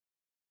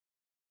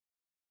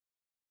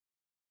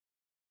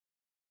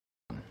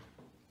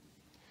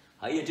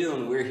How you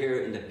doing? We're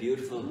here in the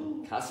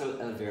beautiful Castle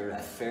Elvira,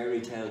 a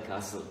fairy tale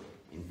castle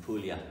in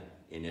Puglia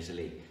in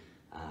Italy,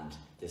 and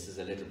this is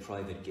a little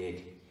private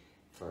gig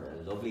for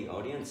a lovely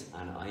audience,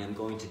 and I am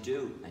going to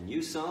do a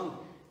new song.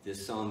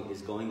 This song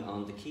is going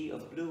on the Key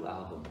of Blue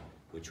album,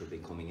 which will be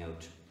coming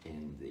out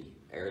in the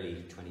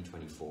early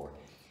 2024.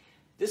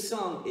 This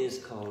song is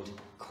called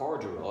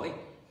Corduroy,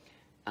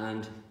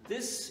 and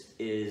this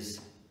is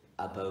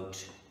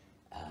about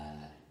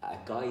a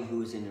guy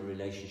who is in a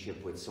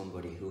relationship with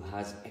somebody who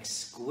has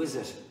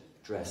exquisite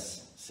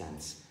dress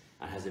sense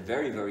and has a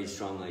very, very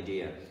strong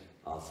idea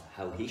of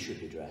how he should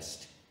be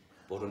dressed.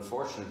 But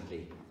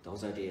unfortunately,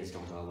 those ideas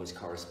don't always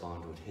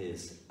correspond with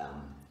his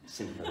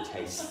simpler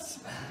tastes.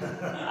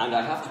 And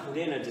I have to put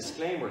in a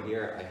disclaimer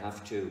here. I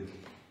have to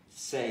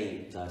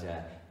say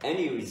that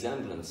any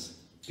resemblance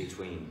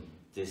between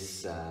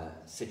this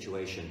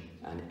situation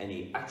and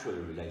any actual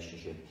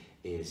relationship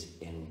is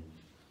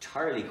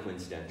entirely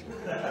coincidental.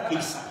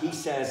 He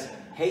says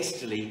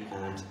hastily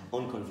and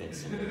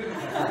unconvincing.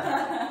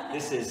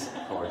 This is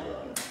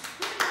Corduroy.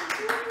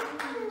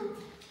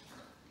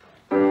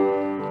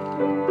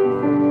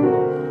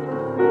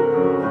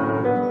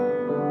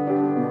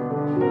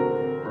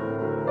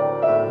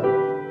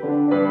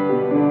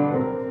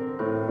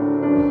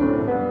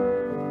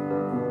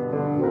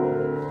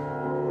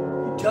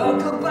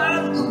 Talk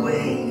about the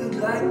way you'd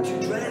like to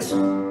dress.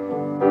 You're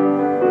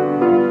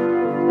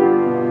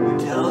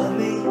telling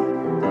me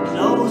the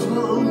clothes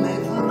will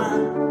make the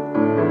man.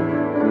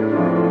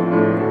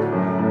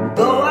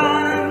 Though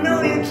I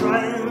know you're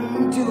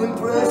trying to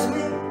impress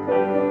me,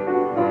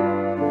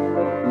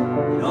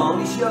 it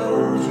only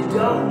shows you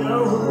don't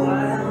know who I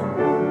am.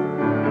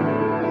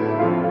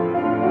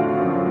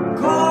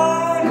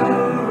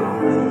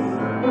 Corduroy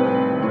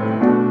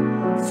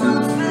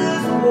suits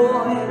this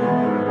boy.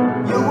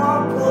 You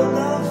won't put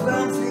those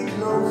fancy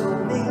clothes on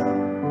me.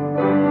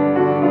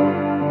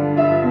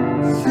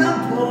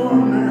 Simple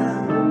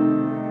man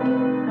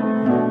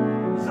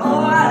is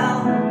all I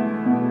am.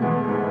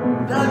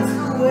 That's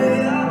the way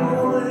I'm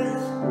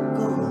always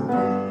gonna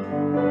be.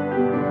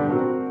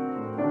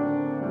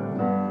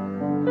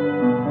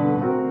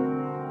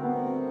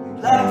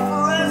 You'd like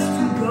for us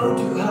to go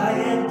to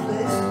high-end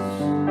places,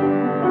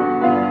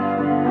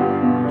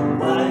 to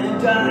wine and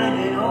dine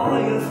in all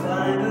your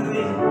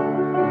finery.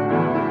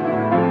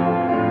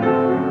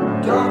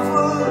 Don't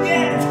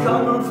forget it's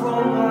coming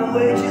from my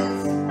wages,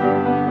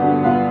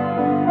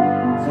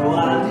 so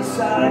I'll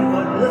decide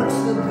what looks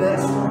the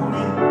best on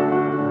me.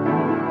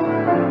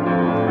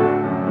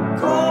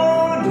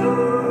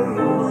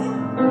 Corduroy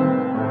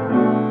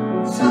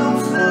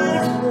suits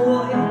this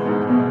boy.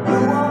 You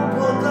won't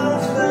put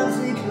those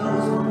fancy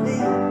clothes on me.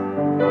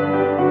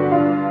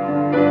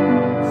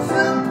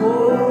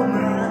 Simple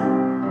man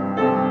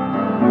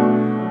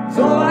is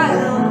all I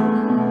am.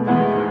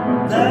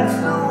 That's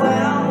the way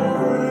I'm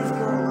always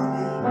gonna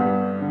be.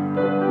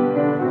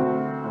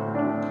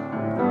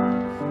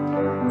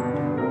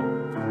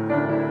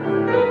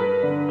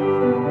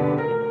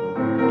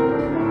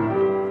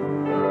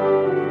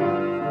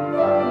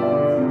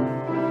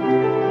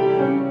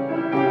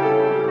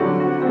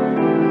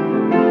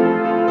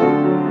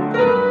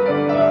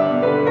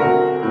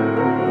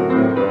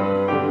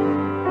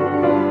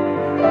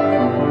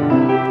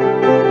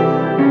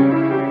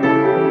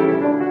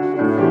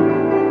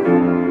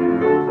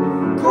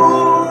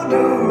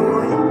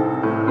 Corduroy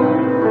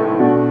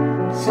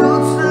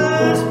suits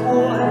this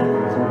boy.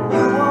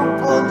 You won't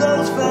put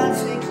those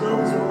fancy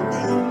clothes on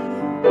me.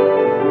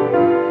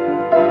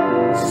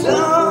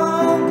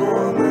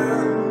 Simple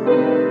man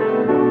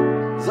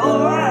is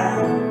all I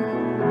am.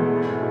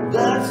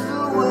 That's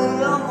the way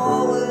I'm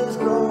always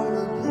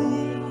gonna be.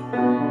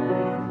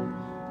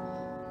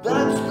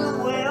 That's the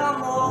way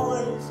I'm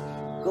always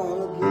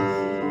gonna be.